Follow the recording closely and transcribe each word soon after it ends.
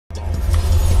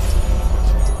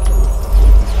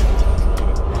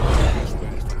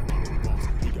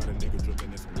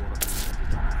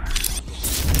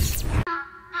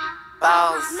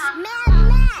Boss.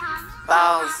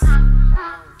 Boss.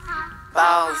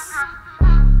 Boss.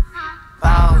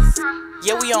 Boss.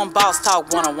 Yeah, we on Boss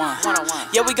Talk 101.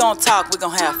 Yeah, we gon' talk, we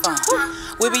gon' have fun.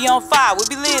 We be on fire, we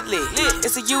be lit.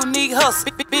 It's a unique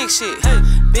hustle, big shit.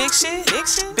 Big shit, big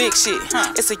shit, big shit.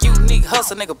 It's a unique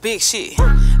hustle, nigga, big shit.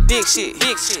 Big shit,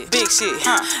 big shit, big shit.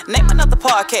 Name another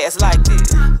podcast like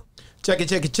this. Check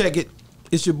it.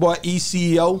 It's your boy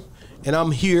ECO, and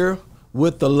I'm here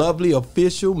with the lovely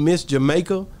official Miss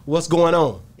Jamaica. What's going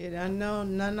on? You don't know,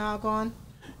 nothing all gone?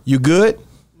 You good?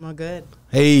 I'm good.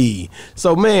 Hey,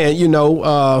 so man, we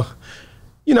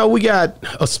got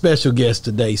a special guest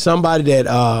today. Somebody that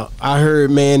I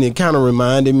heard, man, it kind of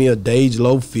reminded me of Dage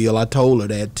Lofield. I told her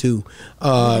that too.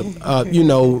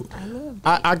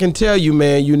 I can tell you,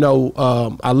 man,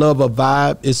 I love her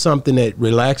vibe. It's something that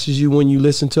relaxes you when you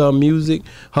listen to her music.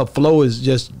 Her flow is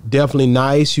just definitely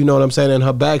nice, you know what I'm saying? And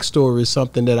her backstory is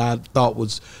something that I thought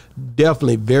was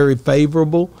definitely very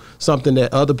favorable, something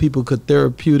that other people could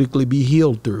therapeutically be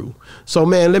healed through. So,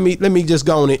 man, let me just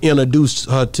go on and introduce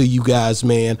her to you guys,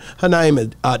 man. Her name is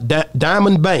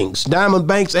Diamond Banks. Diamond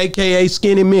Banks, a.k.a.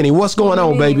 Skinny Minnie. What's going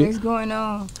on, baby? What's going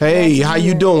on? Hey, how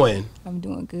you doing? I'm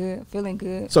doing good. Feeling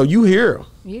good. So you here?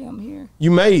 Yeah, I'm here.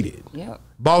 You made it. Yep.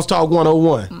 BossTalk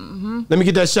 101. Let me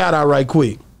get that shout out right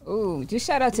quick. Ooh, just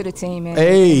shout out to the team, man.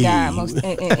 Hey. God,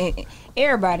 and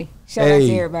everybody. Shout out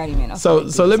to everybody, man. So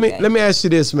let me ask you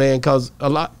this, man, because a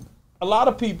lot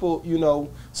of people,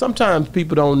 sometimes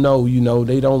people don't know,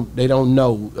 they don't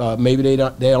know. Maybe they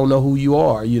don't know who you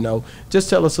are, Just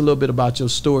tell us a little bit about your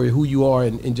story, who you are,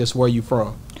 and just where you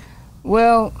from.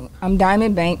 Well, I'm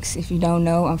Diamond Banks. If you don't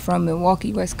know, I'm from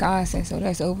Milwaukee, Wisconsin, so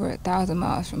that's over 1,000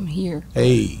 miles from here.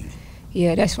 Hey.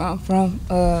 Yeah, that's where I'm from.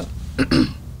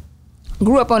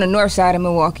 Grew up on the north side of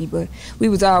Milwaukee, but we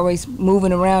was always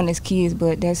moving around as kids,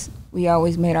 but we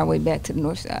always made our way back to the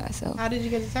north side. So how did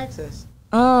you get to Texas?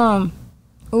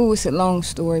 It's a long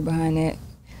story behind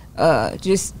that.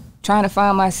 Just trying to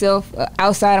find myself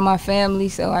outside of my family,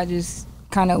 so I just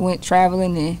kind of went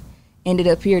traveling and ended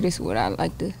up here. This is what I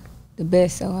like the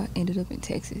best, so I ended up in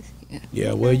Texas.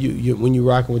 Yeah, well, you when you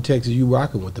rocking with Texas, you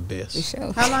rocking with the best. For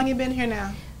sure. How long you been here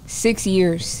now? 6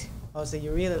 years. Oh, so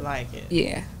you really like it?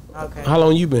 Yeah. Okay. How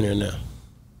long you been here now?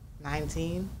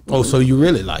 19. Oh, so you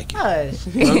really like it? Hush.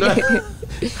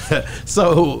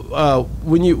 So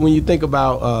when you think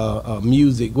about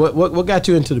music, what got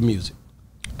you into the music?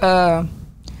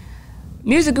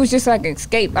 Music was just like an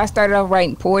escape. I started off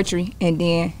writing poetry, and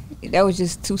then that was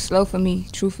just too slow for me,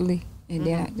 truthfully. And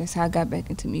then that's how I got back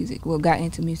into music. Well, got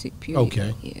into music, period.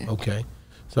 Okay. Yeah. Okay.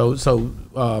 So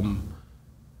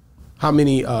how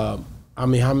many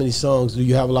songs do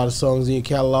you have? A lot of songs in your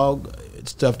catalog,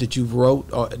 stuff that you've wrote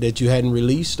or that you hadn't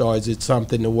released, or is it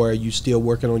something to where you still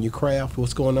working on your craft?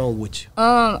 What's going on with you?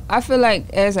 I feel like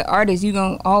as an artist, you're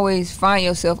gonna always find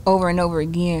yourself over and over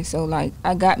again. So like,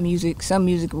 I got music. Some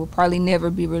music will probably never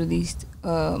be released.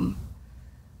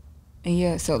 And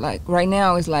yeah, so like right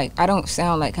now it's like I don't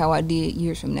sound like how I did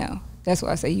years from now. That's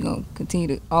why I say you're gonna continue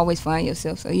to always find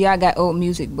yourself. So yeah, I got old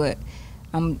music, but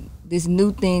I'm this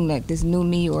new thing, like this new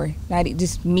me, or not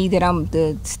just me, that I'm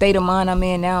the state of mind I'm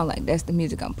in now, like that's the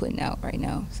music I'm putting out right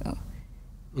now. So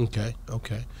Okay.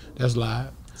 That's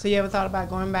live. So you ever thought about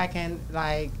going back and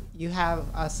like you have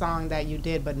a song that you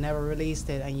did but never released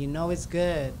it and you know it's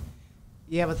good?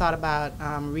 You ever thought about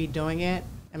redoing it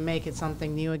and make it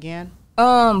something new again?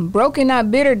 Broken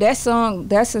Not Bitter, that's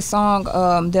a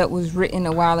song that was written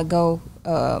a while ago,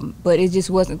 but it just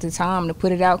wasn't the time to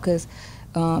put it out because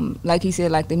like he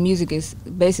said, like the music is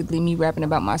basically me rapping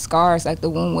about my scars, like the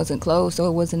wound wasn't closed, so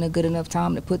it wasn't a good enough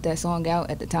time to put that song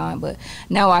out at the time. But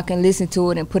now I can listen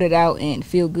to it and put it out and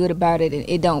feel good about it, and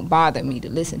it don't bother me to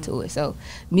listen to it. So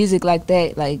music like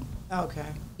that, like, okay,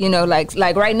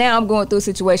 like right now I'm going through a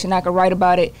situation, I could write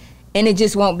about it, and it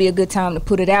just won't be a good time to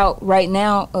put it out right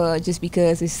now, just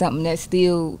because it's something that's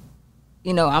still,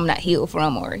 I'm not healed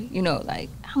from, or, like,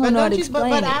 I don't know how to explain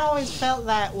but it. I always felt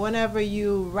that whenever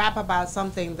you rap about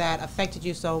something that affected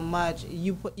you so much,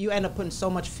 you end up putting so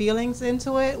much feelings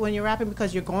into it when you're rapping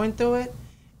because you're going through it.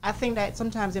 I think that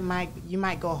sometimes you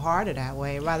might go harder that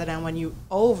way rather than when you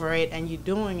over it and you're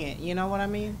doing it. You know what I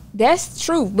mean? That's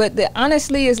true, but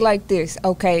honestly, it's like this,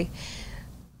 okay?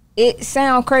 It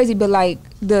sounds crazy, but like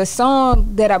the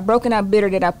song that I Broken Out Bitter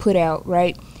that I put out,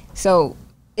 right? So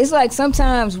it's like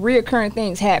sometimes reoccurring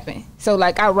things happen. So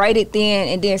like I write it then,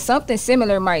 and then something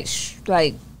similar might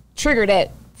like trigger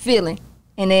that feeling,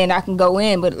 and then I can go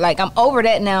in. But like I'm over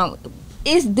that now.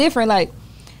 It's different. Like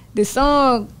the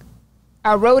song,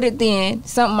 I wrote it then,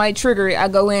 something might trigger it. I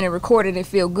go in and record it and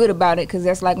feel good about it because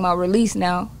that's like my release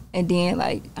now. and then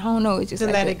like I don't know, it's just to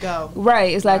like let it go.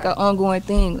 Right, it's like an ongoing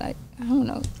thing. Like I don't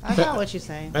know. I got what you're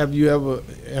saying. Have you ever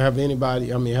have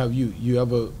you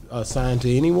ever signed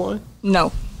to anyone?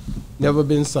 No. Never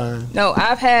been signed. No,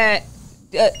 I've had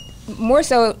more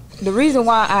so. The reason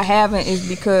why I haven't is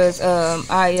because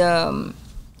I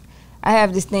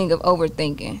have this thing of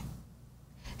overthinking.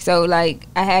 So like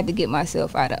I had to get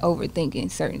myself out of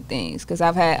overthinking certain things because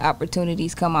I've had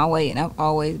opportunities come my way and I've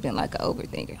always been like an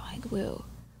overthinker. Like, well,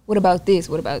 what about this?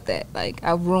 What about that? Like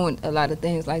I've ruined a lot of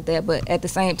things like that. But at the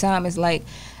same time, it's like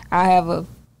I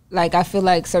feel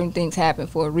like certain things happen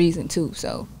for a reason too.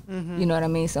 So you know what I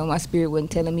mean. So my spirit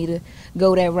wasn't telling me to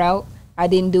go that route. I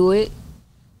didn't do it.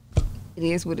 It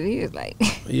is what it is. Like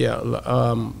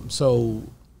so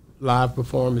live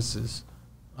performances.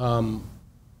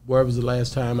 Where was the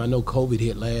last time? I know COVID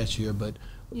hit last year, but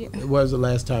where was the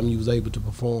last time you was able to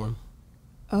perform?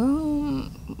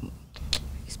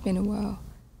 It's been a while.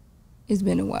 It's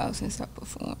been a while since I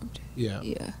performed. Yeah.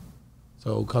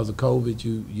 So because of COVID,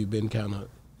 you've been kind of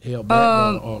held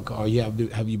back, or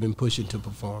have you been pushing to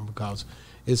perform because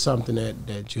it's something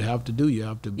that you have to do. You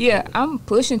have to. Yeah, I'm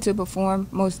pushing to perform.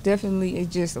 Most definitely,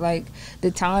 it's just like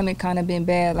the timing kind of been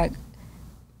bad. Like.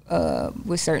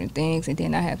 With certain things, and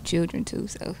then I have children too.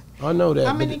 So I know that.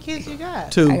 How many kids you got?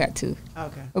 2. I got 2.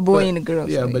 Okay. A boy and a girl.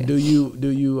 Yeah, so, but do you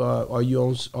are you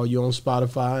on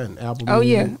Spotify and Apple? Oh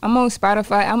Music? yeah, I'm on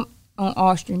Spotify. I'm on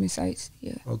all streaming sites.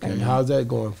 Yeah. Okay, right how's that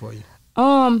going for you?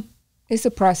 It's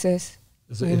a process.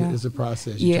 It's a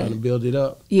process. You're trying to build it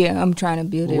up. Yeah, I'm trying to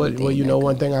build it. Well, you know,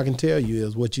 one thing I can tell you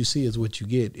is what you see is what you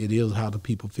get. It is how the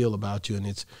people feel about you, and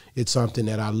it's something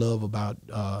that I love about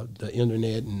the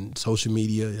internet and social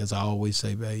media. As I always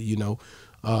say, babe,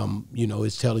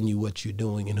 it's telling you what you're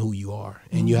doing and who you are,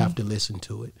 and you have to listen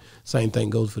to it. Same thing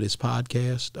goes for this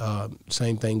podcast.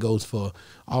 Same thing goes for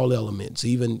all elements.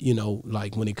 Even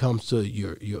like when it comes to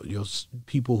your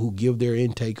people who give their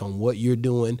intake on what you're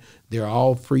doing, they're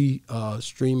all free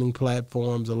streaming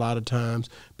platforms. A lot of times,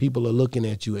 people are looking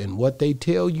at you, and what they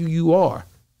tell you are,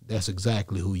 that's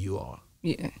exactly who you are.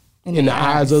 Yeah. In the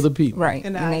eyes of the people, right?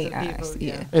 In the eyes of people,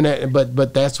 yeah. And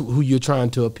but that's who you're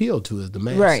trying to appeal to is the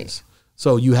masses. Right.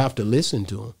 So you have to listen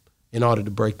to them in order to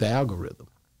break the algorithm.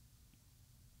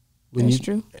 That's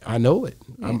true. I know it.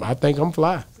 Yeah. I think I'm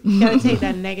fly. You gotta take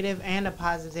that negative and a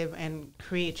positive and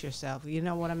create yourself. You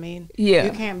know what I mean? Yeah.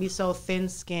 You can't be so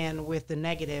thin-skinned with the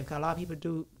negative. 'Cause a lot of people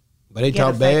do. But they get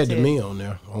talk bad to affected. me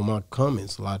on my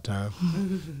comments a lot of times.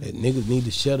 That niggas need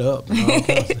to shut up. And all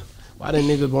kinds of, why the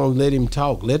niggas won't let him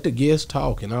talk? Let the guests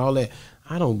talk and all that.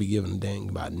 I don't be giving a dang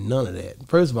about none of that.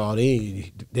 First of all,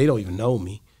 they don't even know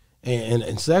me.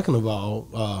 And second of all,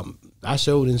 I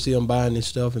sure didn't see them buying this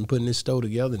stuff and putting this store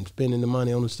together and spending the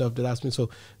money on the stuff that I spent. So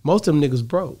most of them niggas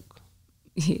broke.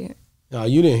 Yeah. No,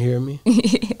 you didn't hear me.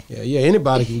 Yeah.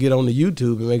 Anybody can get on the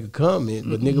YouTube and make a comment,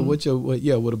 but nigga,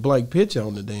 with a blank picture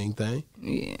on the dang thing.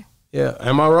 Yeah. Yeah.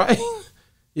 Am I right?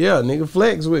 Yeah, nigga,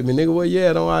 flex with me, nigga. Where you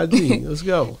at on IG? Let's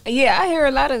go. Yeah, I hear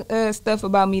a lot of stuff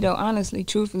about me though, honestly,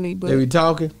 truthfully. But They be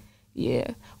talking.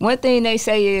 yeah, one thing they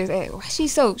say is, hey, why she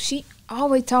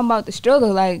always talking about the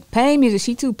struggle. Like pain music,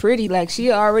 she too pretty. Like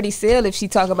she already sell if she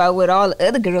talk about what all the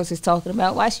other girls is talking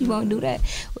about. Why she won't do that?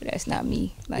 Well, that's not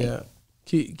me. Like Yeah,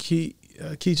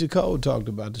 Keisha Cole talked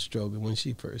about the struggle when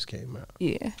she first came out.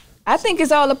 yeah. I think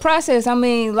it's all a process. I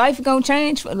mean, life gonna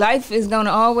change. Life is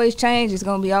gonna always change. It's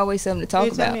gonna be always something to talk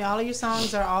You tell about. me all of your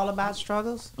songs are all about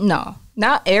struggles? No,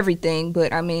 not everything,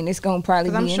 but I mean, it's gonna probably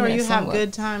be. Because I'm sure in there you have somewhere.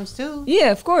 good times too.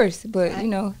 Yeah, of course, but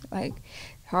like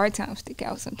hard times stick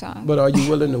out sometimes. But are you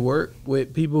willing to work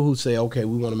with people who say, okay,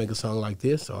 we want to make a song like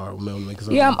this, or we want to make a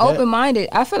song Yeah, like I'm that? open minded.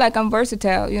 I feel like I'm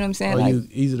versatile. You know what I'm saying? Are Like, you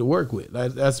easy to work with?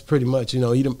 That's pretty much, I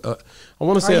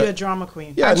want to say. Are you a drama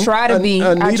queen? Yeah, I try to be.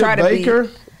 Anita I try to Baker, be.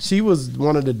 she was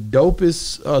one of the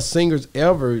dopest singers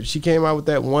ever. She came out with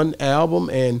that one album,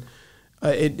 and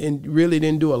it really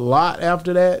didn't do a lot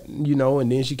after that, and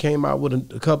then she came out with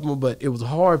a couple, but it was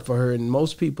hard for her. And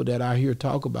most people that I hear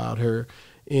talk about her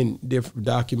in different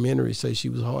documentaries say she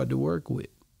was hard to work with.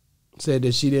 Said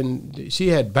that she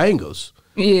had bangers,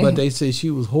 Yeah. but they say she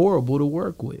was horrible to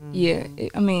work with. Yeah,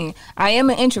 I mean, I am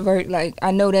an introvert. Like,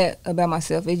 I know that about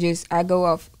myself. It just, I go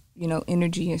off,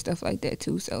 energy and stuff like that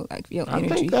too. So, like, your I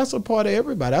energy. think that's a part of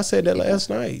everybody. I said that last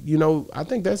night. I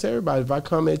think that's everybody. If I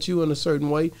come at you in a certain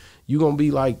way, you're going to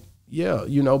be like, yeah,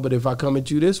 but if I come at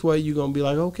you this way, you're going to be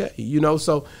like, okay.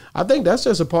 So I think that's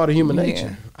just a part of human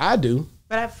nature. I do.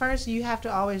 But at first, you have to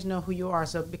always know who you are.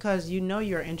 So because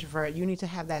you're an introvert, you need to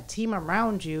have that team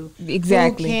around you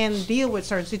Exactly. who can deal with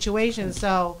certain situations.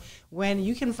 So when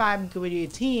you can vibe with your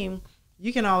team,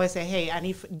 you can always say, hey, I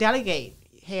need delegate.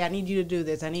 hey, I need you to do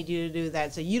this, I need you to do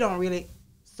that. So you don't really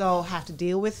have to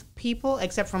deal with people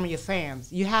except from your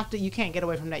fans. You can't get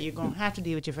away from that. You're going to have to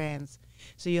deal with your fans.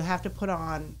 So you have to put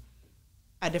on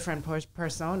a different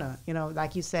persona. You know,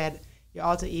 like you said, your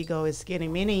alter ego is Skinny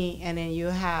Minnie, and then you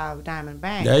have Diamond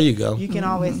Banks. There you go. You can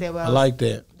always say, well, I like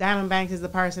that. Diamond Banks is the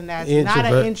person that's Introvert.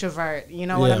 not an introvert. You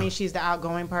know what I mean? She's the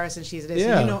outgoing person. She's this.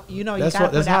 Yeah. You got to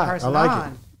put that person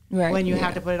on. Right. When you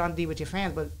have to put it on to deal with your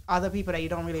fans, but other people that you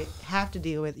don't really have to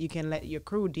deal with, you can let your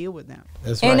crew deal with them.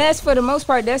 That's right. And that's for the most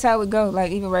part, that's how it go.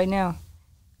 Like even right now,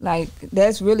 like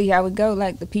that's really how it go.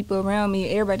 Like the people around me,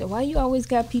 everybody, why you always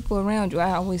got people around you?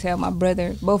 I always have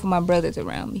both of my brothers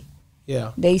around me.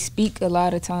 Yeah. They speak a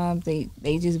lot of times. They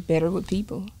just better with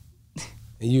people.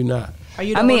 And you not. Are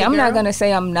you? I mean, I'm not gonna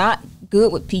say I'm not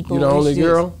good with people. You the only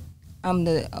girl? I'm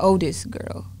the oldest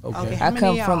girl. Okay. How I many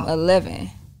come y'all? from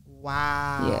 11.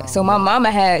 Wow. Yeah. So my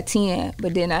mama had 10,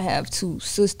 but then I have 2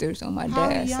 sisters on my How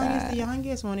dad's young is side. the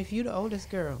youngest one? If you the oldest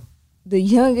girl, The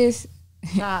youngest,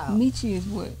 child. Michi is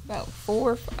what, about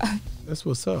 4 or 5. That's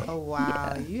what's up. Oh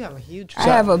wow, you have a huge. I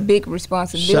have a big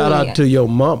responsibility. Shout out to your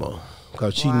mama,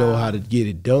 because she know how to get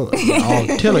it done.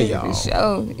 All 10 of y'all. For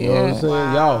sure. You know what I'm Yeah.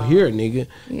 saying? Y'all here, nigga.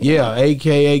 Yeah,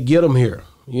 a.k.a. get them here.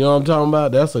 You know what I'm talking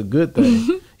about? That's a good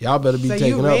thing. Y'all better be So you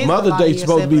taking up. raised a Mother's lot Day of your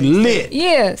supposed to be siblings. lit.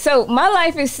 Yeah, so my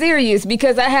life is serious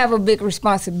because I have a big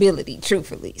responsibility,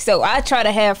 truthfully. So I try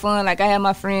to have fun. Like I have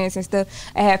my friends and stuff.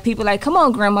 I have people like, come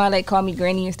on, grandma, like call me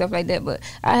granny and stuff like that. But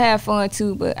I have fun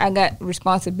too, but I got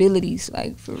responsibilities,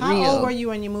 like for How real. old were you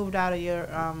when you moved out of your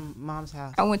mom's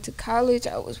house? I went to college.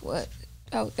 I was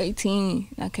 18.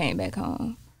 I came back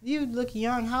home. You look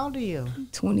young. How old are you?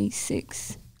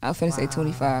 26. I was finna say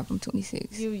 25. I'm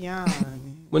 26. You young.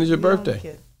 When is your You young birthday?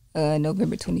 kid.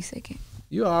 November 22nd.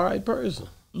 You all right person.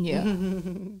 Yeah.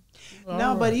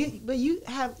 No, but you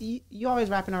always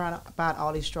rapping around about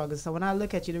all these struggles. So when I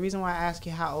look at you, the reason why I ask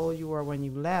you how old you were when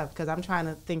you left, because I'm trying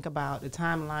to think about the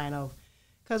timeline of,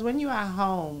 because when you're at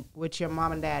home with your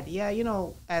mom and dad, yeah, you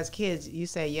know, as kids, you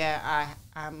say, yeah,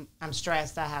 I'm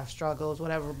stressed, I have struggles,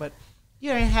 whatever, but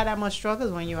you ain't had that much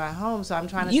struggles when you're at home. So I'm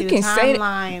trying to see the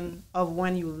timeline of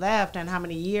when you left and how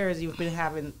many years you've been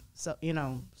having,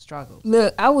 struggles.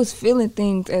 Look, I was feeling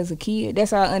things as a kid.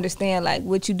 That's how I understand, like,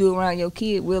 what you do around your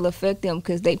kid will affect them,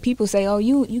 because people say, oh,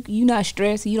 you not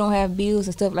stressed, you don't have bills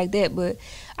and stuff like that. But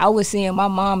I was seeing my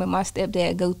mom and my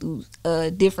stepdad go through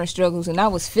different struggles, and I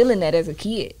was feeling that as a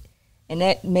kid. And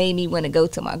that made me want to go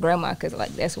to my grandma, because,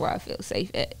 like, that's where I feel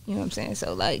safe at. You know what I'm saying?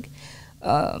 So, like,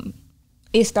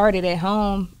 it started at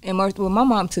home, and my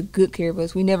mom took good care of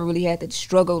us. We never really had to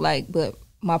struggle, like, but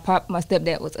my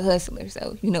stepdad was a hustler,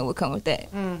 so you know what come with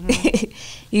that. Mm-hmm.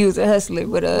 He was a hustler,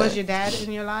 but was your dad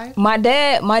in your life? My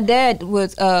dad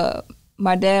was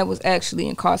actually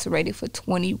incarcerated for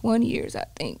 21 years, I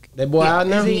think. That boy out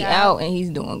now? Is he out, and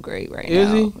he's doing great right now.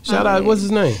 Is he? Shout out, what's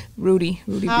his name? Rudy.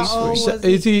 How old was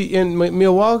Is he in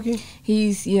Milwaukee?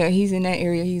 He's in that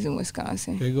area. He's in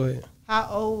Wisconsin. Okay, go ahead. How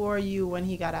old were you when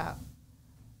he got out?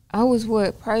 I was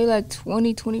probably like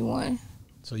 20, 21.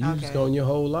 So you was gone your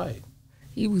whole life.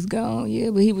 He was gone, yeah,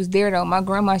 but he was there though. My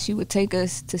grandma, she would take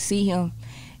us to see him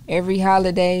every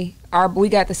holiday. We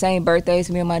got the same birthdays,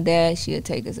 me and my dad. She'd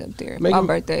take us up there. My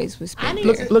birthdays was spent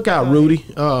there. Look out, Rudy.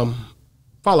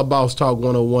 Follow Boss Talk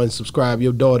 101. Subscribe.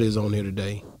 Your daughter is on here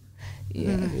today.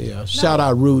 Yeah. Yeah. Shout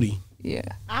out, Rudy. Yeah.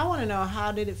 I want to know,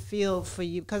 how did it feel for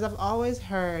you? Because I've always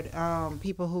heard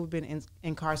people who've been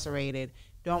incarcerated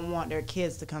don't want their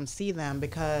kids to come see them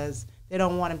because they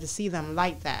don't want them to see them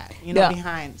like that,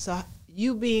 behind. So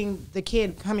you being the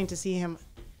kid coming to see him,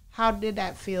 how did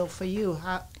that feel for you?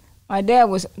 My dad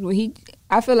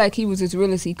I feel like he was as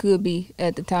real as he could be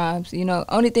at the times. You know,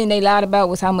 only thing they lied about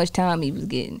was how much time he was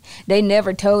getting. They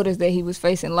never told us that he was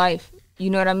facing life. You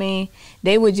know what I mean?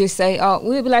 They would just say, oh,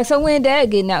 we'd be like, so when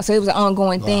dad getting out? So it was an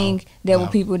ongoing thing that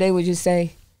with people, they would just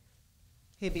say,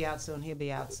 he'll be out soon, he'll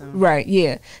be out soon. Right,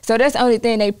 yeah. So that's the only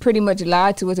thing they pretty much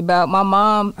lied to us about. My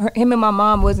mom, him and my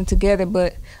mom wasn't together,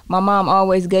 but my mom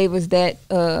always gave us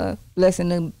that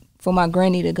lesson for my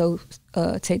granny to go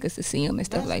take us to see him and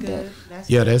stuff like that.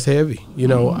 That's heavy. You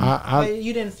know, but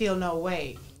you didn't feel no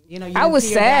way. You know, I was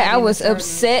sad. I was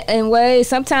upset in ways.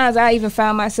 Sometimes I even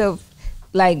found myself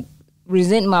like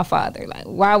resenting my father. Like,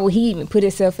 why would he even put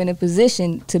himself in a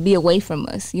position to be away from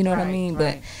us? You know what I mean?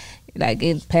 Right. But like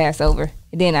it passed over.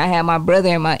 And then I had my brother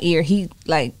in my ear. He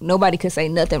like nobody could say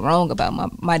nothing wrong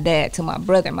about my dad to my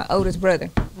brother, my oldest brother.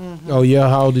 Mm-hmm. Oh yeah,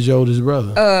 how old is your oldest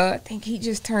brother? I think he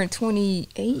just turned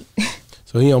 28.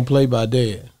 So he don't play by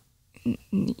dad.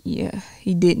 Yeah,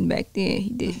 he didn't back then. He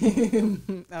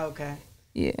didn't. Okay.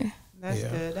 Yeah. That's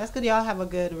good. That's good. Y'all have a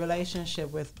good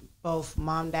relationship with both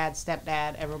mom, dad,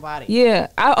 stepdad, everybody. Yeah,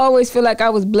 I always feel like I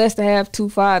was blessed to have 2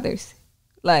 fathers.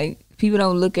 Like, people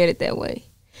don't look at it that way.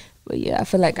 But yeah, I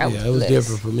feel like I was blessed. Yeah, it was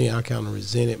different for me. I kind of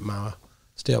resented my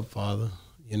stepfather,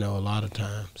 you know, a lot of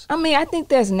times. I mean, I think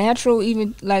that's natural,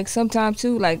 even like sometimes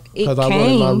too. Like, it came. Because I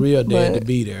wanted my real dad to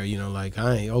be there, you know, like,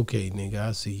 I ain't okay, nigga,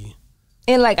 I see you.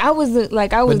 And like I was the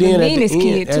meanest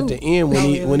kid too. At the end,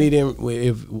 when he didn't,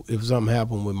 if something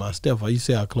happened with my stepfather, you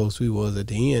see how close we was. At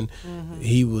the end,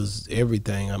 he was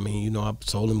everything. I mean, you know, I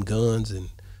sold him guns and,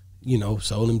 you know,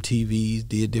 sold him TVs,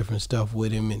 did different stuff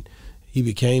with him, and he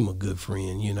became a good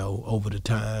friend, you know, over the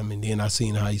time. And then I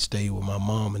seen how he stayed with my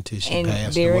mom until she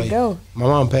passed away. There it go. My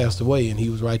mom passed away, and he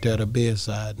was right there at her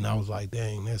bedside, and I was like,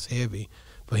 dang, that's heavy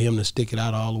for him to stick it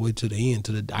out all the way to the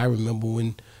end. I remember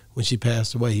when she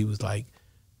passed away, he was like,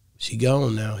 she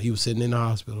gone now. He was sitting in the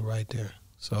hospital right there.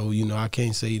 So, you know, I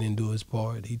can't say he didn't do his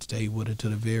part. He stayed with her to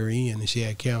the very end, and she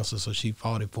had cancer, so she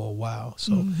fought it for a while.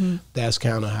 So that's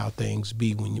kind of how things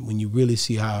be. When you really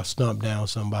see how stumped down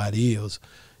somebody is,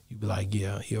 you be like,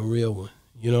 yeah, he a real one.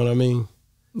 You know what I mean?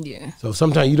 Yeah. So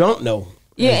sometimes you don't know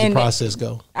as the process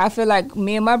go. I feel like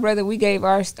me and my brother, we gave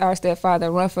our stepfather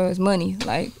a run for his money.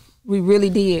 Like, we really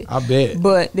did. I bet.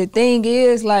 But the thing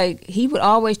is, like, he would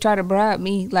always try to bribe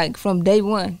me, like, from day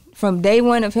one. From day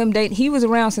one of him dating, he was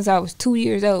around since I was 2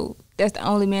 years old. That's the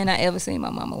only man I ever seen my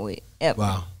mama with, ever.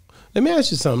 Wow. Let me ask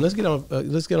you something. Let's get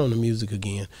on the music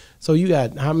again. So you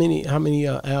got how many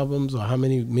albums or how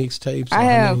many mixtapes?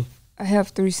 I have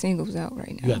 3 singles out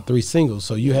right now. You got 3 singles.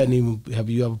 So you have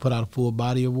you ever put out a full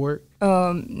body of work?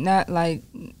 Not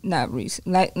recent.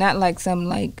 Not like some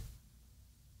like.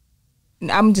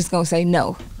 I'm just gonna say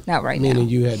no, not right now. Meaning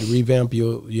you had to revamp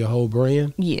your whole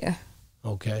brand? Yeah.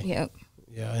 Okay. Yep.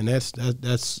 Yeah, and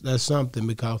that's something,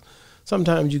 because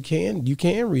sometimes you can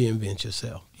reinvent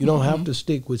yourself. You don't have to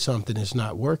stick with something that's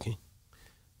not working.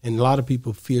 And a lot of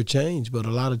people fear change, but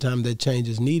a lot of times that change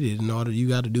is needed you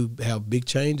got to have big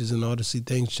changes in order to see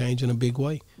things change in a big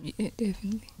way. Yeah,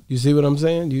 definitely. You see what I'm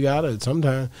saying? You got to,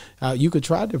 sometimes you could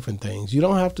try different things. You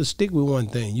don't have to stick with one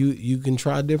thing. You can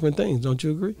try different things. Don't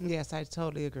you agree? Yes, I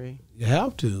totally agree. You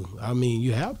have to. I mean,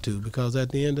 you have to, because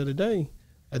at the end of the day,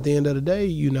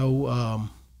 you know,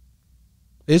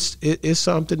 it's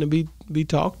something to be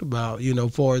talked about, you know,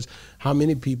 far as how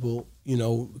many people, you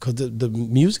know, because the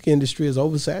music industry is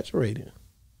oversaturated.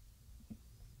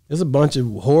 There's a bunch of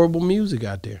horrible music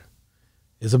out there.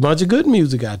 There's a bunch of good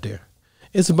music out there.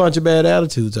 It's a bunch of bad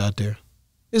attitudes out there.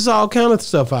 It's all kind of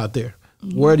stuff out there.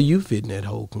 Mm-hmm. Where do you fit in that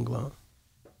whole conglomerate?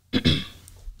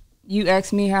 You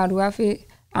ask me how do I fit?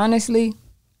 Honestly,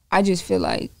 I just feel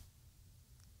like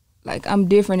I'm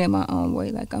different in my own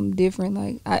way. Like, I'm different.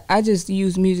 Like, I just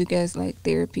use music as like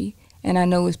therapy, and I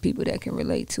know it's people that can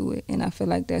relate to it, and I feel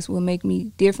like that's what make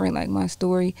me different. Like, my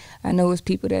story, I know it's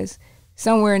people that's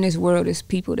somewhere in this world, is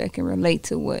people that can relate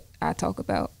to what I talk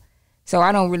about. So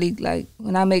I don't really, like,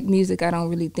 when I make music, I don't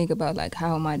really think about like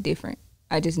how am I different.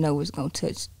 I just know it's gonna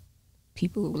touch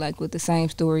people like with the same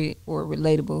story or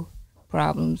relatable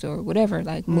problems or whatever,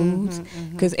 like moods.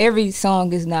 Because every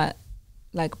song is not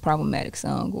like a problematic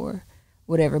song or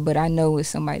whatever, but I know it's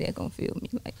somebody that gonna feel me.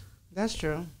 Like, that's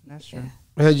true. That's true.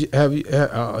 Yeah.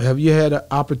 Have you had an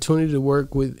opportunity to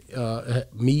work with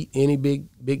meet any big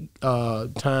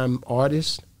time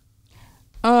artists?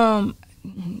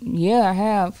 Yeah, I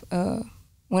have.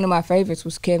 One of my favorites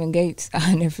was Kevin Gates.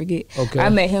 I'll never forget. Okay. I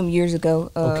met him years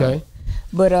ago. Okay.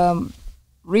 But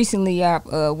recently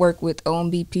I worked with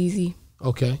OMB Peasy.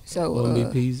 Okay. So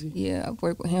OMB Peasy. Yeah, I've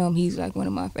worked with him. He's like one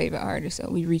of my favorite artists.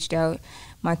 So we reached out.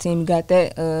 My team got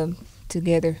that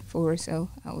together for us. So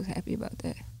I was happy about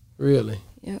that. Really?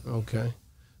 Yeah. Okay.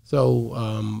 So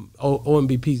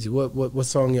OMB Peasy, what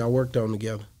song y'all worked on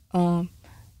together?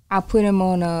 I put him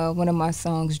on one of my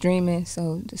songs, Dreaming.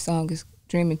 So the song is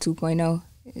Dreaming 2.0.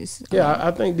 Yeah,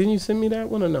 I think, didn't you send me that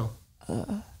one or no?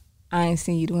 I ain't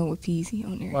seen you doing with Peasy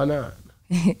on there. Why not?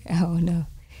 I don't know.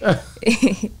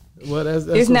 Well, that's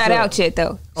it's not out yet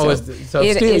though. Oh, so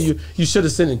you should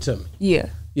have sent it to me. Yeah.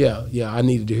 Yeah, I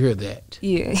needed to hear that.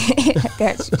 Yeah, I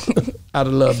got you. I'd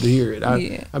love to hear it.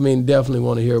 I mean, definitely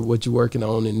want to hear what you're working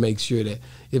on and make sure that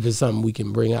if it's something we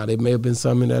can bring out. It may have been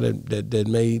something that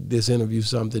made this interview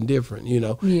something different, you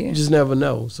know. Yeah. You just never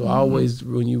know. So I always,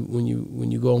 when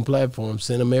you go on platforms,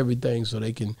 send them everything so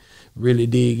they can really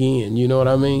dig in, you know what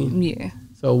I mean? Yeah.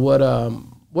 So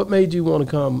what made you want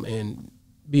to come and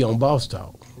be on Boss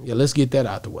Talk? Yeah, let's get that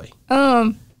out the way.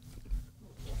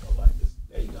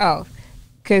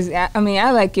 Because, I mean,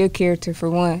 I like your character for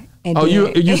one. And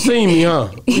you seen me,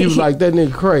 huh? You was like, that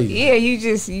nigga crazy. Yeah,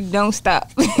 you don't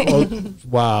stop.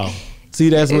 Wow. See,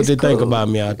 that's what they think about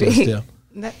me out there still.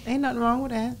 That ain't nothing wrong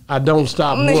with that. I don't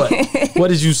stop what?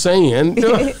 What is you saying?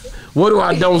 What do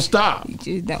I don't stop? You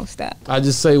just don't stop. I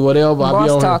just say whatever. Boss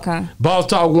I be talk, on huh? Boss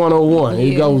Talk 101. It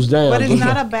Yeah. goes down. But it's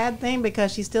not a bad thing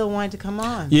because she still wanted to come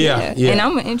on. Yeah. And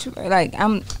I'm an introvert. Like I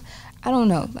don't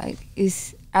know. Like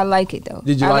I like it though.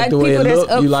 Did you I like the way it people that's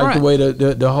looked? You like the upfront.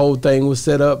 way the whole thing was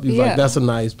set up? You Yeah. like that's a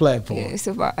nice platform. Yeah, it's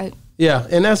about. Yeah,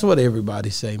 and that's what everybody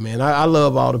say, man. I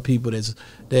love all the people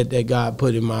that God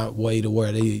put in my way to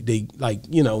where they like,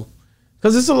 you know,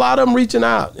 because it's a lot of them reaching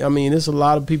out. I mean, it's a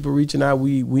lot of people reaching out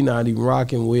we not even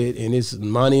rocking with, and it's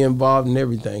money involved and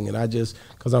everything. And I just,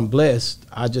 because I'm blessed,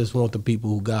 I just want the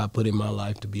people who God put in my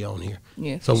life to be on here.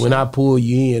 Yeah. So when I pull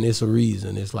you in, it's a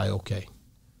reason. It's like, okay,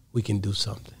 we can do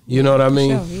something. You know what I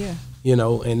mean? Sure, yeah. You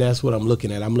know, and that's what I'm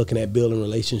looking at. I'm looking at building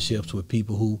relationships with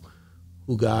people who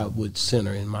God would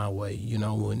center in my way, you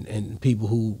know, and people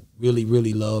who really,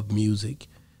 really love music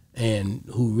and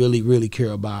who really, really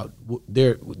care about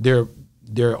their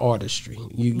artistry.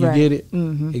 You Right. get it?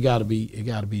 Mhm. It gotta be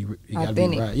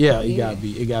Authentic. right. Yeah, it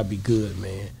Yeah. gotta be good,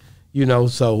 man. You know,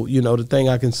 so you know the thing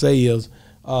I can say is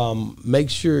make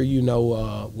sure you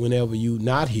know whenever you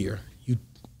not here,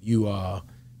 you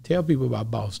tell people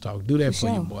about Boss Talk. Do that for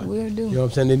sure. you, boy. Will do. You know what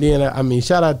I'm saying? And then I mean,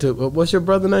 shout out to what's your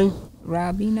brother name?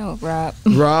 Rob Bino. Rob.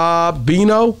 Rob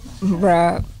Bino,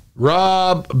 Rob.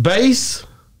 Rob Bass,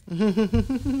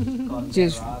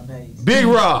 Just Big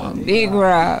Rob. Big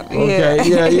Rob.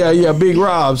 Okay, yeah, Big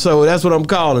Rob. So that's what I'm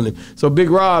calling him. So Big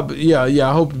Rob, yeah.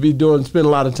 I hope to be spend a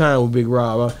lot of time with Big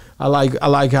Rob. I like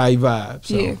how he vibes.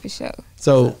 So. Yeah, for sure.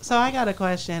 So I got a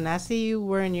question. I see you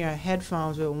wearing your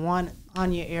headphones with one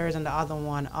on your ears and the other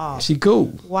one off. she cool.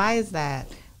 Why is that?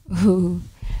 Ooh.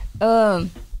 I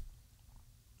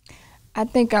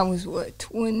think I was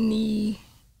 20.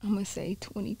 I'm gonna say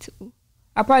 22.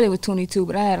 I probably was 22,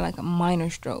 but I had like a minor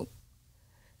stroke.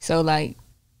 So like,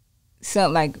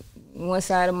 something like one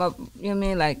side of my, you know what I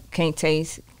mean, like can't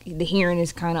taste. The hearing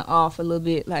is kind of off a little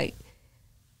bit. Like,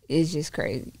 it's just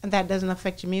crazy. And that doesn't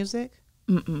affect your music?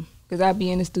 Cause I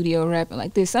be in the studio rapping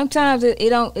like this. Sometimes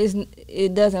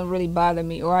it doesn't really bother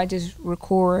me, or I just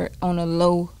record on a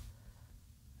low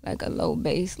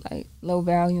bass, like low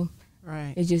volume.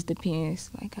 Right. It just depends.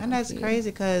 Like, how And I that's feel.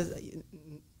 crazy because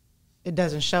it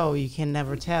doesn't show. You can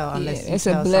never tell unless you it's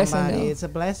a tell blessing, somebody. though. It's a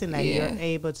blessing that Yeah. you're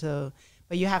able to.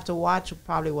 But you have to watch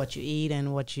probably what you eat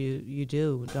and what you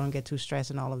do. Don't get too stressed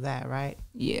and all of that, right?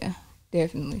 Yeah,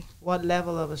 definitely. What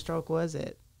level of a stroke was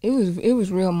it? It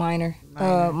was real minor.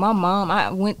 Minor. My mom,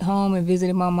 I went home and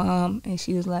visited my mom, and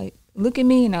she was like, "Look at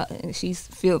me," and she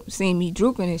seen me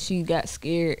drooping, and she got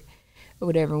scared or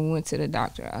whatever. We went to the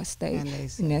doctor. I stayed, And they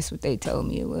said- and that's what they told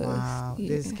me it was. Wow. Yeah.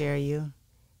 Did it scare you?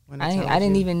 When I told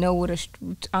didn't you? even know what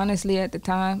honestly at the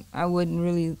time I wouldn't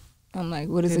really. I'm like,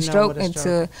 what is a Didn't know stroke? what a Until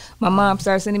stroke. my mom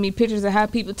started sending me pictures of how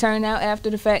people turn out after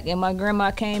the fact, and my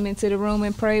grandma came into the room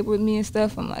and prayed with me and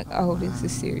stuff. I'm like, oh, this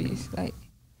is serious. Like,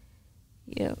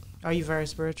 yeah, Are you very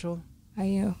spiritual? I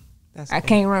am. That's I good.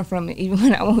 can't run from it even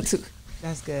when I want to.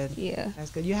 That's good. Yeah.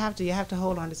 That's good. You have to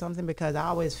hold on to something because I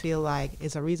always feel like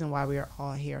it's a reason why we are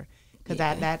all here. Because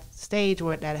Yeah. that stage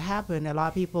where that happened, a lot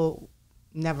of people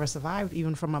never survived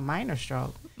even from a minor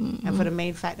stroke. And for the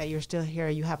main fact that you're still here,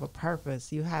 you have a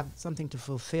purpose. You have something to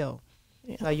fulfill.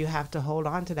 Yeah. So you have to hold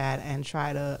on to that and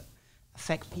try to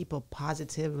affect people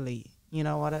positively. You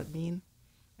know what I mean?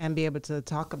 And be able to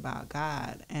talk about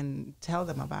God and tell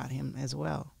them about Him as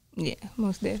well. Yeah,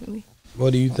 most definitely.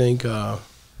 What do you think?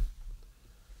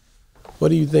 What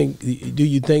do you think? Do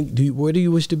you think? Where do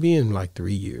you wish to be in like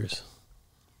 3 years?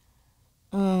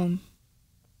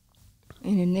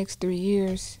 In the next 3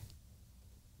 years,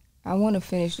 I want to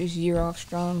finish this year off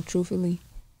strong, truthfully.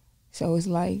 So it's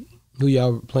like, Who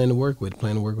y'all plan to work with?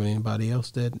 Plan to work with anybody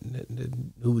else? That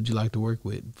who would you like to work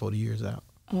with for the years out?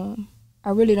 I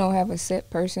really don't have a set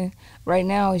person. Right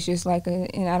now, it's just like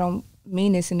and I don't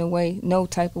mean this in a way, no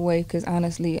type of way, because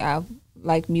honestly, I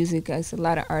like music. There's a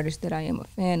lot of artists that I am a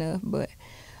fan of, but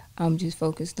I'm just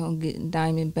focused on getting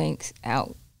Diamond Banks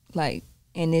out. Like,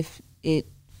 and if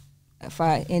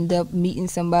I end up meeting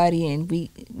somebody and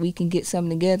we can get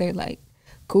something together, like,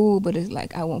 cool, but it's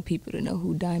like I want people to know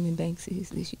who Diamond Banks is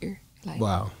this year. Like,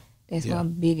 Wow. that's Yeah. my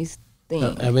biggest thing.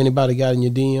 Have anybody got in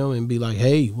your DM and be like,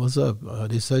 "Hey, what's up?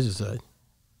 This such and such."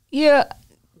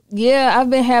 Yeah, I've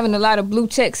been having a lot of blue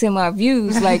checks in my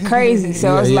views like crazy.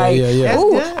 So I was like, That's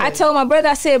ooh, good. I told my brother,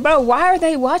 I said, bro, why are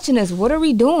they watching us? What are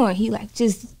we doing? He like,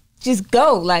 just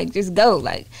go, like, just go.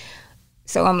 Like,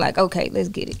 so I'm like, okay, let's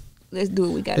get it. let's do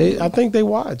what we got to do. I think they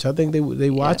watch. I think they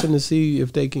watching to see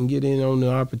if they can get in on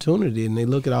the opportunity, and they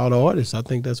look at all the artists. I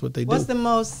think that's what they do. What's the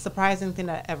most surprising thing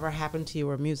that ever happened to you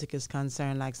where music is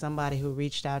concerned? Like somebody who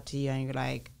reached out to you and you're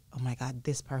like, oh my God,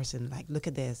 this person, like, look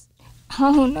at this.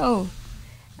 I don't know.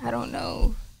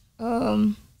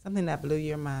 Something that blew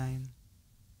your mind.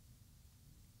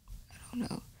 I don't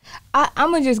know.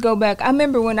 I'm gonna just go back. I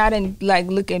remember when I didn't like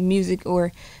look at music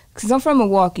cause I'm from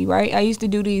Milwaukee, right? I used to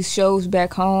do these shows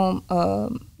back home,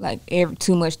 like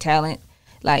Too Much Talent,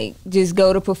 like just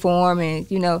go to perform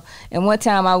and And one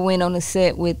time I went on a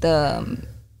set with one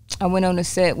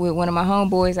of my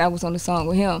homeboys. I was on the song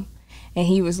with him, and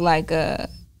he was like, at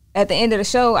the end of the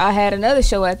show, I had another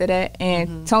show after that,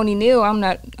 and Tony Neal. I'm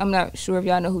not sure if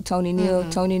y'all know who Tony Neal,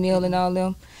 Tony Neal, and all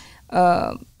them.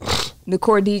 The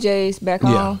core DJs back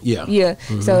home. Yeah.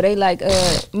 Mm-hmm. So they like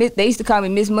they used to call me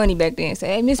Miss Money back then.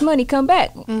 Say, hey, Miss Money, come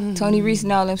back. Tony Reese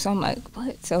and all them. So I'm like,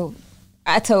 what? So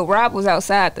I told Rob was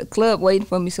outside the club waiting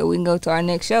for me so we can go to our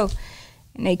next show.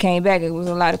 And they came back. It was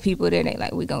a lot of people there. They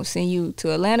like, we gonna send you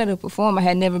to Atlanta to perform. I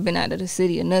had never been out of the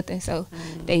city or nothing. So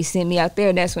they sent me out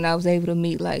there. That's when I was able to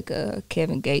meet like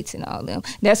Kevin Gates and all them.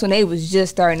 That's when they was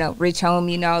just starting up. Rich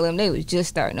Homie and all them. They was just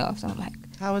starting off. So I'm like,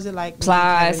 how was it like?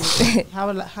 Plies.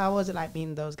 How was it like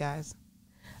meeting those guys?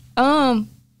 I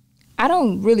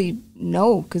don't really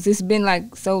know because it's been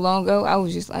like so long ago. I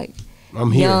was just like,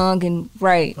 I'm here. Young and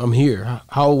right. I'm here.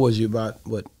 How old was you? About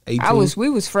what? 18? We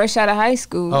was fresh out of high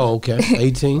school. Oh, okay.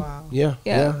 18. Wow. Yeah.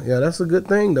 That's a good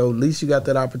thing though. At least you got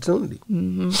that opportunity.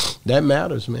 That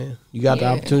matters, man. You got the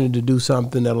opportunity to do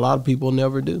something that a lot of people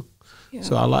never do. Yeah.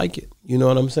 So I like it. You know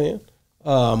what I'm saying?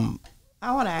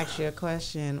 I want to ask you a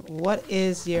question. What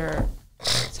is your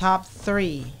top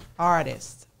 3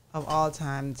 artists of all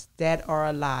time, dead or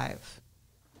alive?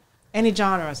 Any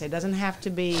genre. So it doesn't have to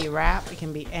be rap. It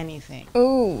can be anything.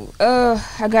 Ooh,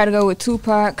 I gotta go with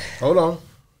Tupac. Hold on.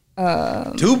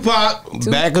 Tupac,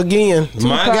 back again. Tupac,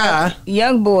 my guy.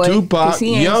 Young boy. Tupac,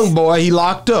 young boy. He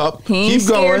locked up. He ain't Keep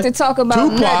scared going. to talk about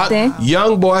Tupac, nothing.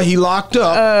 Young boy. He locked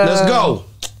up. Let's go.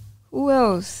 Who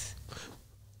else?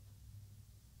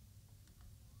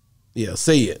 Yeah,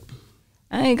 say it.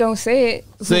 I ain't gonna say it.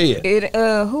 Say it.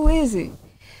 Who is it?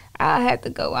 I have to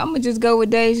go. I'm gonna just go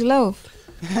with Dej Loaf.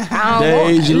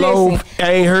 Dej Loaf,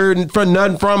 I ain't heard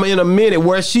nothing from her in a minute.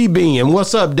 Where's she been?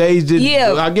 What's up,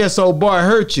 Dej? I guess old boy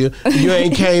hurt you. You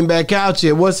ain't came back out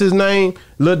yet. What's his name?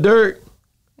 Lil Durk?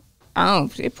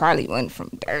 It probably wasn't from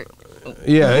Dirt.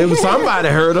 Yeah, it was somebody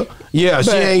hurt her. Yeah,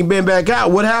 she ain't been back out.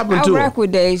 What happened to her? I rock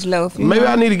with Dej Loaf. Maybe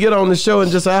I need to get on the show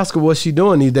and just ask her what she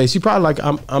doing these days. She probably like,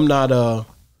 I'm not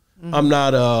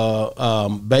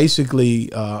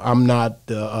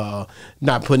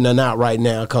putting it out right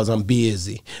now because I'm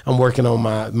busy. I'm working on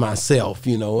myself,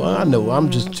 I know. I'm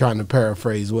just trying to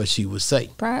paraphrase what she would say.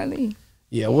 Probably.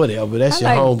 Yeah, whatever. That's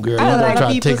your homegirl. I don't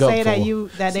try to take people up say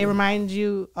for that they remind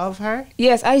you of her.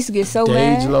 Yes, I used to get so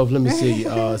mad. Dej Loaf, let me see.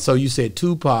 So you said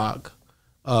Tupac.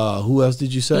 Who else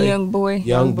did you say? Young boy.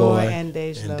 Young boy and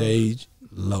Dej Loaf. Dej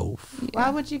Loaf. Yeah. Why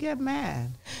would you get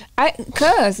mad?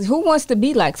 Cause who wants to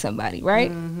be like somebody,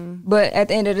 right? But at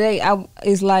the end of the day,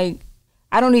 it's like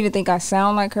I don't even think I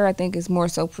sound like her. I think it's more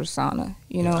so persona,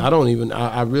 I don't even.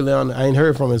 I really. I ain't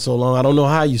heard from her in so long. I don't know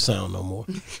how you sound no more.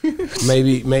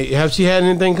 maybe. Have she had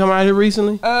anything come out here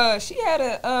recently? She had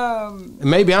a.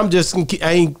 Maybe I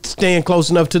ain't staying close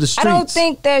enough to the streets. I don't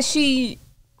think that she.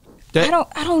 I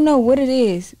don't know what it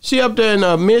is. She up there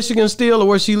in Michigan still, or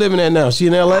where she living at now? She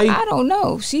in L.A.? I don't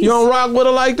know. You don't rock with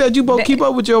her like that? You both keep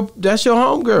up with that's your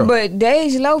homegirl. But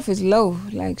Dej Loaf is low.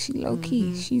 Like, she low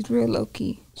key. She's real low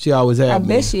key. She always has. I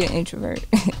bet she an introvert.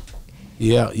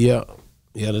 Yeah.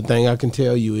 The thing I can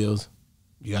tell you is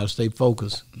you gotta stay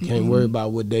focused. You can't worry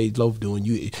about what Dej Loaf doing.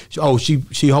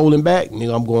 She holding back?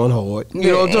 Nigga, I'm going hard.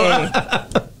 You know what I'm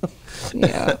talking?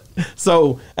 Yeah.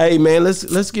 So, hey man,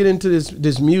 let's get into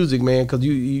this music, man, because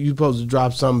you supposed to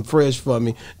drop something fresh for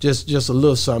me, just a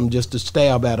little something, just to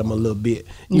stab at them a little bit,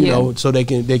 you know, so they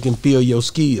can feel your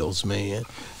skills, man.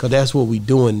 Because that's what we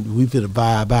doing. We finna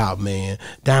vibe out, man.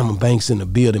 Diamond Banks in the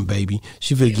building, baby.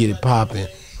 She finna get it popping.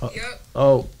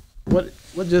 Oh, what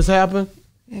just happened?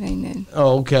 It ain't nothing.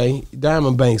 Oh, okay.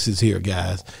 Diamond Banks is here,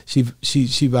 guys. She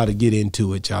about to get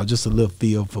into it, y'all. Just a little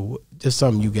feel for just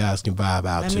something you guys can vibe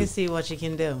out to. Let me see what you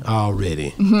can do.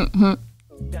 Already.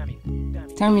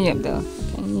 Turn me up, though.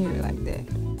 I can't hear it like that.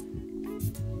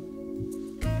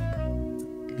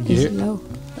 It's low.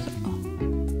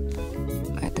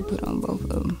 I have to put on both of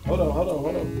them. Hold on.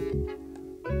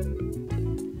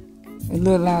 A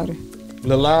little louder. A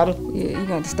little louder? Yeah, you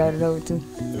got to start it over, too.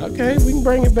 Okay, we can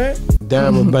bring it back.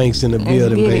 Diamond Banks in the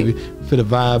building, baby. For the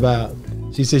vibe out.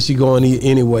 She said she going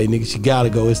anyway, nigga. She gotta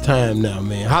go. It's time now,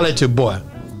 man. Holla at your boy.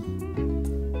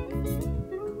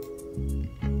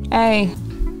 Hey,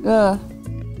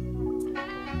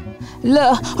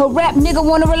 look, a rap nigga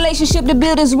want a relationship to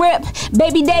build his rep.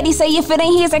 Baby daddy say if it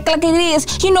ain't his, act like it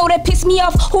is. You know that piss me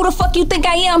off. Who the fuck you think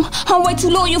I am? I'm way too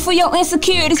loyal for your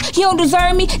insecurities. You don't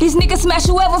deserve me. These niggas smash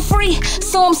whoever free.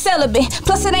 So I'm celibate.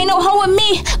 Plus it ain't no hoe with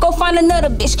me. Go find another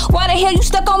bitch. Why the hell you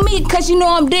stuck on me? Cause you know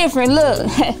I'm different. Look,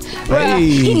 bruh,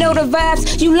 you know the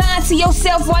vibes. You lying to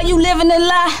yourself while you living a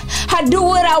lie. I do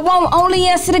what I want, only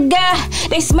answer the guy.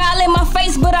 They smile in my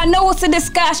face, but I know it's a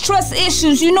disguise. Trust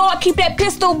issues. You know I keep that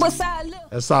pistol beside.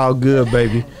 That's all good,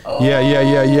 baby.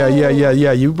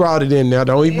 Yeah. You brought it in now.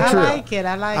 Don't even trip. I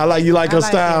like it. You like her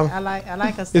style? I like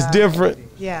her style. It's different.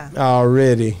 Yeah.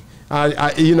 Already.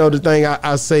 You know, the thing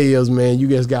I say is, man, you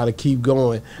just got to keep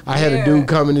going. I had a dude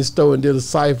come in the store and did a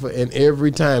cipher, and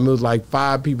every time it was like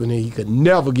 5 people in there. He could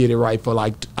never get it right for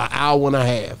like an hour and a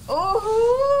half.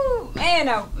 Ooh, man,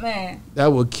 oh, man.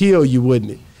 That would kill you,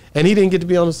 wouldn't it? And he didn't get to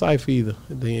be on the cipher either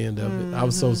at the end of it. I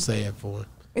was so sad for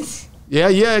him. Yeah,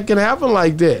 it can happen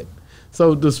like that.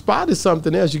 So the spot is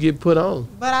something else you get put on.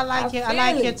 But I like it. I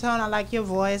like your tone. I like your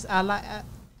voice. I like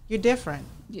you're different.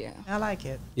 Yeah, I like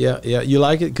it. Yeah. You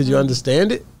like it because you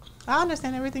understand it. I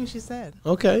understand everything she said.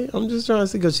 Okay, I'm just trying to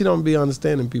see because she don't be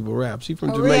understanding people rap. She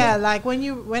from Jamaica. Yeah, like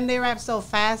when they rap so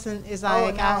fast and it's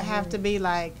like I have to be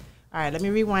like, all right, let me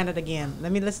rewind it again.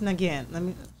 Let me listen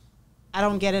again. I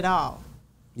don't get it all.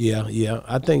 Yeah.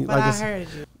 I think. But like I heard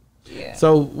you. Yeah.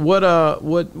 So what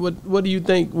do you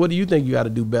think? What do you think you got to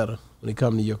do better when it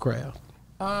comes to your craft?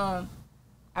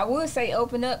 I would say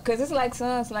open up, because it's like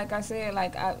songs, like I said,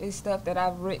 like it's stuff that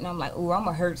I've written. I'm like, oh, I'm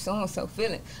gonna hurt so-and-so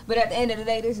feeling. But at the end of the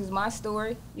day, this is my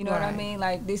story. You know what I mean?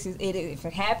 Like, this is it. If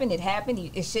it happened, it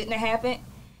happened. It shouldn't have happened.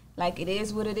 Like, it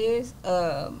is what it is.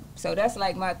 So that's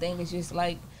like my thing, is just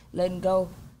like letting go.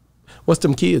 What's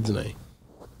them kids' name?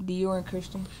 Dior and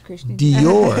Christian.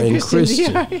 Dior and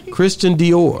Christian. Christian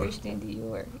Dior. Christian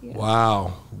Dior. Yeah.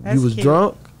 Wow. That's you was cute.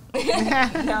 drunk?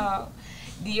 No,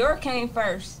 Dior came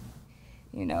first.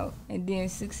 You know, and then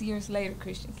 6 years later,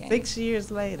 Christian came. 6 years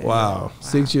later. Wow.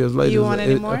 6 years later. You want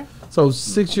any more? So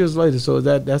 6 years later, so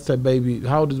that's that baby.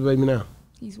 How old is the baby now?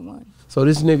 He's 1. So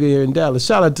this nigga here in Dallas,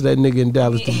 shout out to that nigga in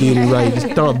Dallas that did it right. Just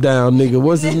thump down nigga.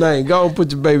 What's his name? Go and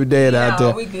put your baby dad out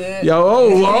there. We good.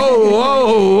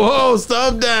 Yo,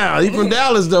 stomp down. He from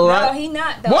Dallas though, right? No, he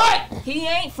not though. What? He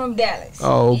ain't from Dallas.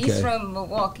 Oh, okay. He's from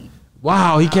Milwaukee.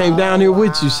 Wow, he came down here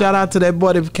with you. Shout out to that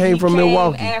boy that came from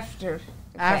Milwaukee. After,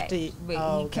 but he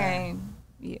came.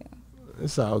 Yeah.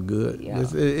 It's all good. Yeah.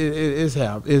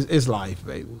 It's life,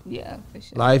 baby. Yeah, for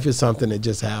sure. Life is something that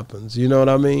just happens. You know what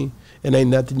I mean? And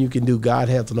ain't nothing you can do. God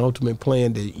has an ultimate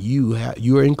plan that you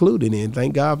are included in.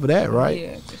 Thank God for that, right?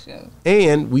 Yeah, for sure.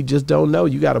 And we just don't know.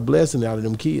 You got a blessing out of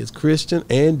them kids, Christian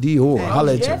and Dior.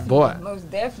 Holla at your boy. Most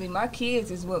definitely, my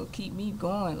kids is what keep me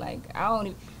going. Like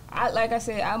like I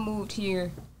said, I moved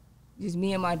here, just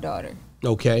me and my daughter.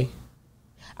 Okay.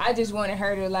 I just wanted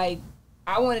her to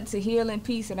I wanted to heal in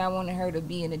peace, and I wanted her to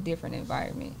be in a different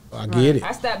environment. I get it.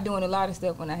 I stopped doing a lot of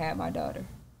stuff when I had my daughter.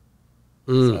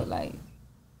 So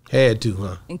had to,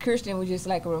 huh? And Christian was just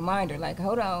like a reminder, like,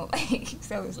 hold on.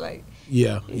 So it's like,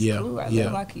 cool. I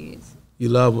love my kids. You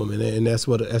love them, and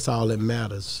that's all that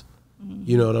matters. Mm-hmm.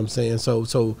 You know what I'm saying?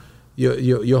 So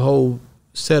your whole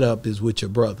setup is with your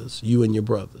brothers, you and your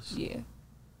brothers. Yeah.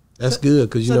 That's good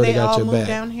because you know they got your back. So they all moved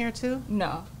down here too?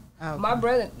 No. Okay. My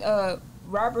brother,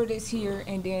 Robert is here,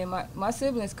 and then my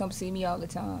siblings come see me all the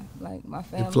time. Like my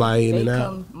family, they fly in and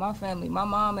out. My family, my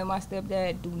mom and my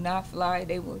stepdad do not fly.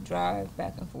 They will drive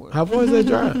back and forth. How far is that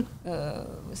drive?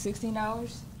 16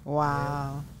 hours.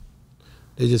 Wow.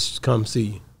 They just come see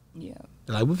you. Yeah.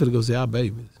 They're like, we finna go see our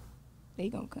babies. They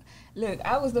gonna come. Look,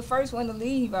 I was the first one to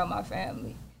leave out my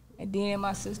family, and then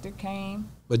my sister came.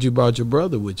 But you brought your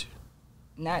brother with you.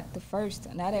 Not at first.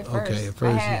 Okay, at first.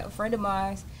 I had a friend of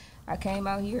mine. I came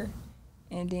out here.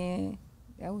 And then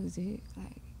that was it.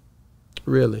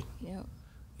 Really? Yeah.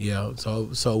 Yeah.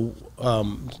 So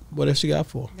what else you got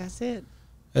for? That's it.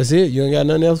 That's it? You ain't got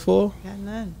nothing else for? Got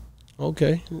none.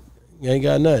 Okay. You ain't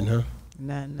got nothing, huh?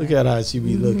 None. Look at how she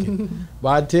be looking. But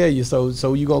I tell you,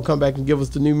 so you gonna come back and give us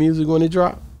the new music when it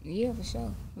drop? Yeah, for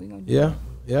sure. We gonna do Yeah.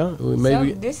 Yeah.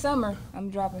 Maybe this summer. I'm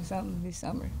dropping something this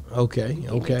summer. Okay. We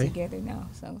Okay. Get together now.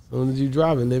 So as soon as you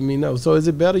drop it, let me know. So is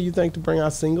it better you think to bring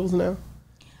out singles now?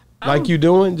 Like you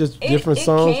doing, just different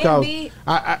songs? Can be.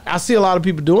 I see a lot of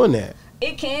people doing that.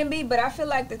 It can be, but I feel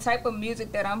like the type of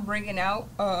music that I'm bringing out,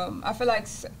 I feel like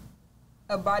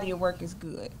a body of work is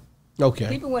good. Okay.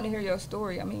 People want to hear your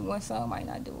story. I mean, one song might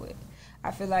not do it.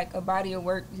 I feel like a body of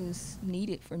work is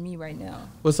needed for me right now.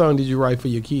 What song did you write for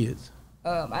your kids?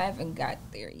 I haven't got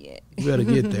there yet. You better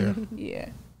get there. Yeah.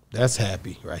 That's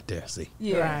happy right there. See.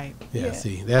 Yeah. Right. Yeah.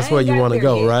 See, that's I where ain't you got want to there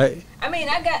go, yet. right? I mean,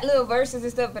 I got little verses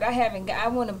and stuff, but I haven't got. I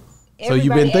want to. So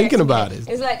you've been thinking about it.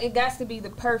 It's like it got to be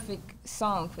the perfect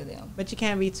song for them. But you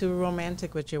can't be too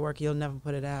romantic with your work. You'll never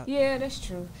put it out. Yeah, that's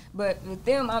true. But with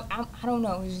them, I don't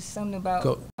know. It's just something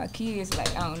about my kids.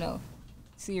 Like I don't know,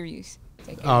 serious.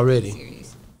 Take Already.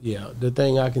 serious. Yeah. The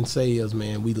thing I can say is,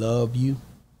 man, we love you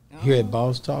here at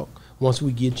Boss Talk. Once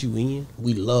we get you in,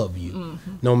 we love you.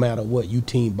 No matter what, you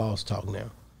team Boss Talk now.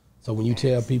 So when you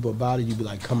tell people about it, you be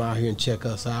like, come out here and check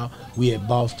us out. We at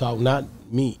Boss Talk, not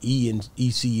me,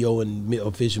 CEO and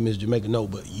official Miss Jamaica, no,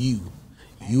 but you.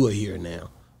 You are here now,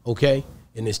 okay?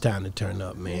 And it's time to turn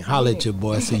up, man. Holla at your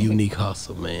boy. It's a unique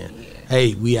hustle, man.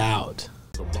 Hey, we out.